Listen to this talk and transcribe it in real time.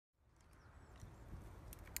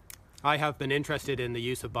I have been interested in the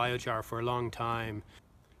use of biochar for a long time.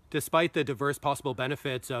 Despite the diverse possible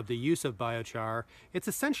benefits of the use of biochar, it's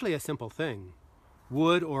essentially a simple thing.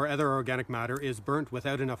 Wood or other organic matter is burnt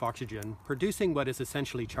without enough oxygen, producing what is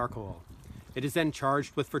essentially charcoal. It is then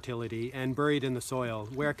charged with fertility and buried in the soil,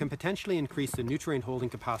 where it can potentially increase the nutrient holding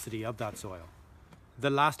capacity of that soil. The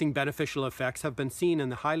lasting beneficial effects have been seen in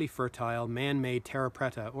the highly fertile man-made terra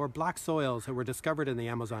preta or black soils that were discovered in the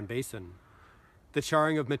Amazon basin. The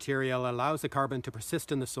charring of material allows the carbon to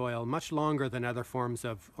persist in the soil much longer than other forms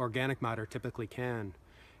of organic matter typically can.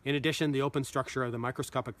 In addition, the open structure of the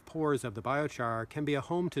microscopic pores of the biochar can be a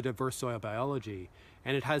home to diverse soil biology,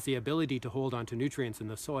 and it has the ability to hold onto nutrients in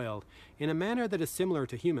the soil in a manner that is similar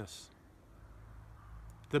to humus.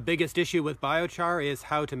 The biggest issue with biochar is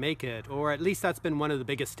how to make it, or at least that's been one of the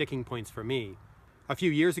biggest sticking points for me. A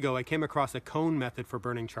few years ago, I came across a cone method for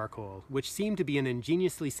burning charcoal, which seemed to be an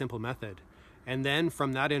ingeniously simple method. And then,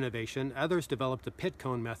 from that innovation, others developed the pit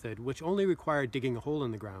cone method, which only required digging a hole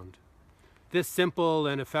in the ground. This simple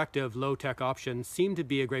and effective low-tech option seemed to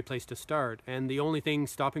be a great place to start, and the only thing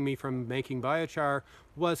stopping me from making biochar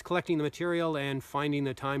was collecting the material and finding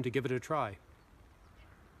the time to give it a try.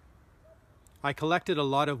 I collected a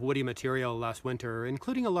lot of woody material last winter,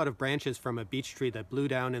 including a lot of branches from a beech tree that blew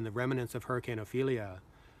down in the remnants of Hurricane Ophelia.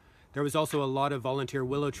 There was also a lot of volunteer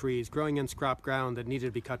willow trees growing in scrap ground that needed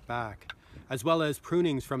to be cut back, as well as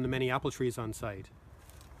prunings from the many apple trees on site.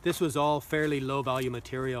 This was all fairly low-value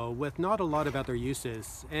material with not a lot of other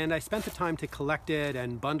uses, and I spent the time to collect it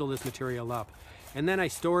and bundle this material up, and then I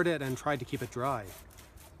stored it and tried to keep it dry.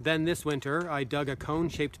 Then this winter, I dug a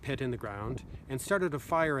cone-shaped pit in the ground and started a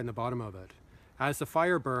fire in the bottom of it. As the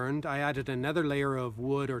fire burned, I added another layer of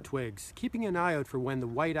wood or twigs, keeping an eye out for when the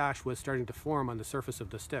white ash was starting to form on the surface of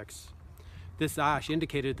the sticks. This ash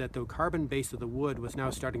indicated that the carbon base of the wood was now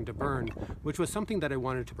starting to burn, which was something that I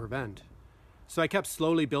wanted to prevent. So I kept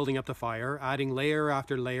slowly building up the fire, adding layer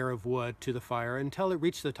after layer of wood to the fire until it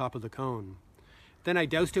reached the top of the cone. Then I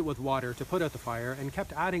doused it with water to put out the fire and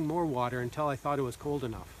kept adding more water until I thought it was cold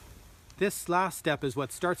enough. This last step is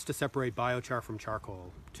what starts to separate biochar from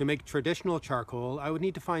charcoal. To make traditional charcoal, I would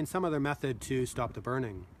need to find some other method to stop the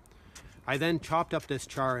burning. I then chopped up this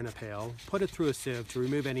char in a pail, put it through a sieve to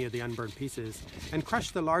remove any of the unburned pieces, and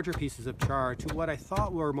crushed the larger pieces of char to what I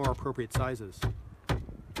thought were more appropriate sizes.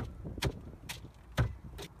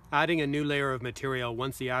 Adding a new layer of material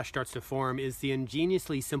once the ash starts to form is the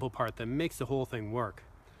ingeniously simple part that makes the whole thing work.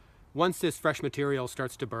 Once this fresh material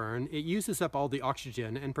starts to burn, it uses up all the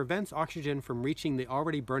oxygen and prevents oxygen from reaching the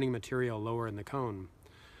already burning material lower in the cone.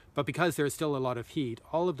 But because there is still a lot of heat,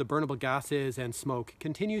 all of the burnable gases and smoke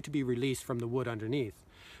continue to be released from the wood underneath,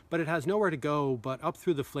 but it has nowhere to go but up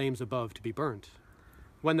through the flames above to be burnt.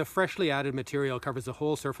 When the freshly added material covers the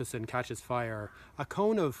whole surface and catches fire, a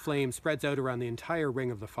cone of flame spreads out around the entire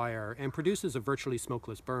ring of the fire and produces a virtually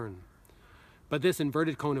smokeless burn. But this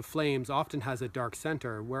inverted cone of flames often has a dark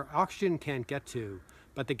center where oxygen can't get to,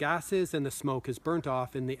 but the gases and the smoke is burnt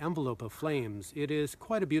off in the envelope of flames. It is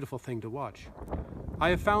quite a beautiful thing to watch. I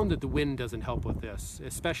have found that the wind doesn't help with this,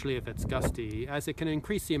 especially if it's gusty, as it can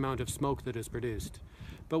increase the amount of smoke that is produced.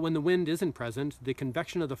 But when the wind isn't present, the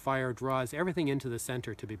convection of the fire draws everything into the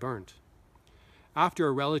center to be burnt. After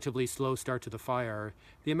a relatively slow start to the fire,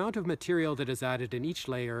 the amount of material that is added in each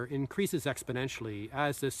layer increases exponentially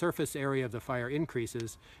as the surface area of the fire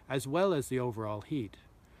increases, as well as the overall heat.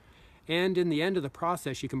 And in the end of the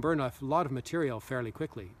process, you can burn off a lot of material fairly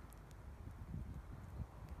quickly.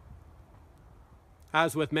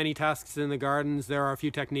 As with many tasks in the gardens, there are a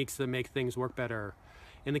few techniques that make things work better.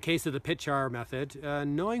 In the case of the pit char method,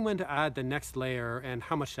 knowing when to add the next layer and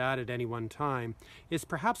how much to add at any one time is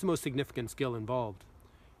perhaps the most significant skill involved.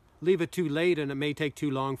 Leave it too late and it may take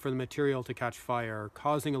too long for the material to catch fire,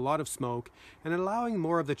 causing a lot of smoke and allowing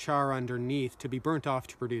more of the char underneath to be burnt off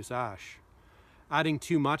to produce ash. Adding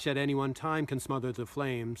too much at any one time can smother the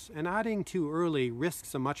flames, and adding too early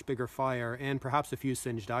risks a much bigger fire and perhaps a few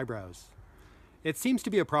singed eyebrows. It seems to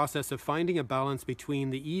be a process of finding a balance between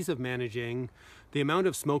the ease of managing, the amount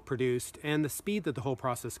of smoke produced, and the speed that the whole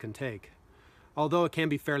process can take. Although it can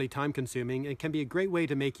be fairly time-consuming, it can be a great way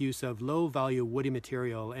to make use of low-value woody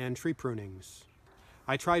material and tree prunings.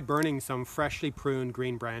 I tried burning some freshly pruned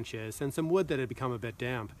green branches and some wood that had become a bit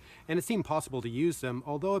damp, and it seemed possible to use them,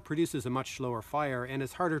 although it produces a much slower fire and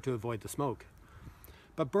is harder to avoid the smoke.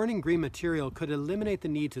 But burning green material could eliminate the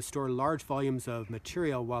need to store large volumes of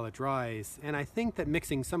material while it dries, and I think that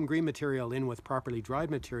mixing some green material in with properly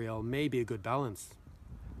dried material may be a good balance.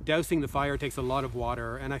 Dousing the fire takes a lot of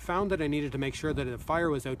water, and I found that I needed to make sure that the fire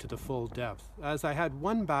was out to the full depth, as I had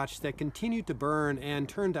one batch that continued to burn and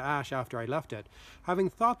turned to ash after I left it, having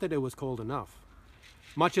thought that it was cold enough.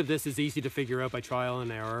 Much of this is easy to figure out by trial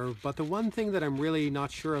and error, but the one thing that I'm really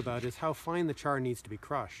not sure about is how fine the char needs to be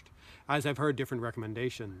crushed, as I've heard different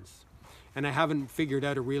recommendations. And I haven't figured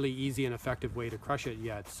out a really easy and effective way to crush it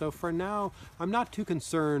yet, so for now, I'm not too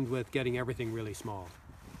concerned with getting everything really small.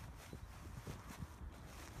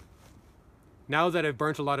 Now that I've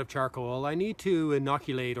burnt a lot of charcoal, I need to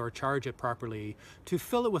inoculate or charge it properly to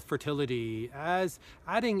fill it with fertility, as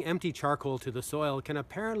adding empty charcoal to the soil can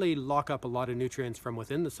apparently lock up a lot of nutrients from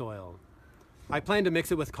within the soil. I plan to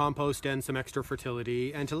mix it with compost and some extra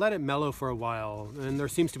fertility and to let it mellow for a while, and there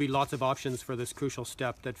seems to be lots of options for this crucial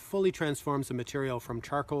step that fully transforms the material from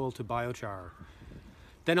charcoal to biochar.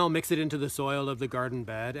 Then I'll mix it into the soil of the garden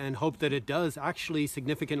bed and hope that it does actually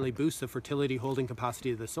significantly boost the fertility holding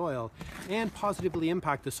capacity of the soil and positively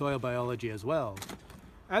impact the soil biology as well.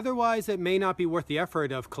 Otherwise, it may not be worth the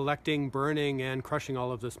effort of collecting, burning, and crushing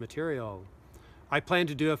all of this material. I plan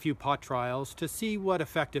to do a few pot trials to see what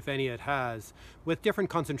effect, if any, it has, with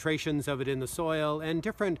different concentrations of it in the soil and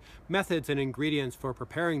different methods and ingredients for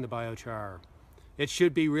preparing the biochar. It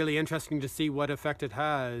should be really interesting to see what effect it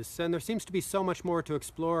has, and there seems to be so much more to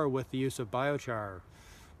explore with the use of biochar.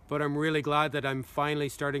 But I'm really glad that I'm finally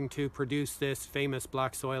starting to produce this famous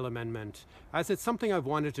black soil amendment, as it's something I've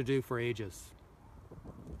wanted to do for ages.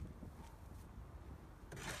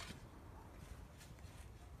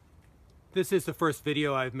 This is the first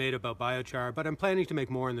video I've made about biochar, but I'm planning to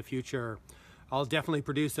make more in the future. I'll definitely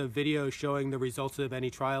produce a video showing the results of any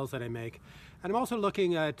trials that I make. And I'm also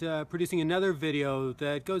looking at producing another video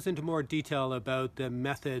that goes into more detail about the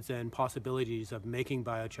methods and possibilities of making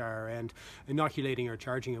biochar and inoculating or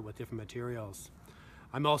charging it with different materials.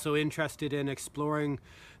 I'm also interested in exploring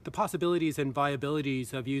the possibilities and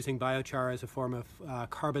viabilities of using biochar as a form of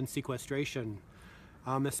carbon sequestration,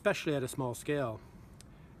 especially at a small scale.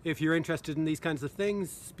 If you're interested in these kinds of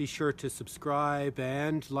things, be sure to subscribe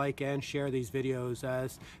and like and share these videos,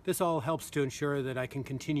 as this all helps to ensure that I can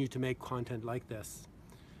continue to make content like this.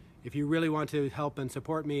 If you really want to help and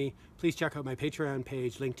support me, please check out my Patreon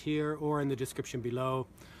page linked here or in the description below.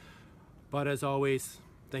 But as always,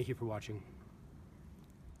 thank you for watching.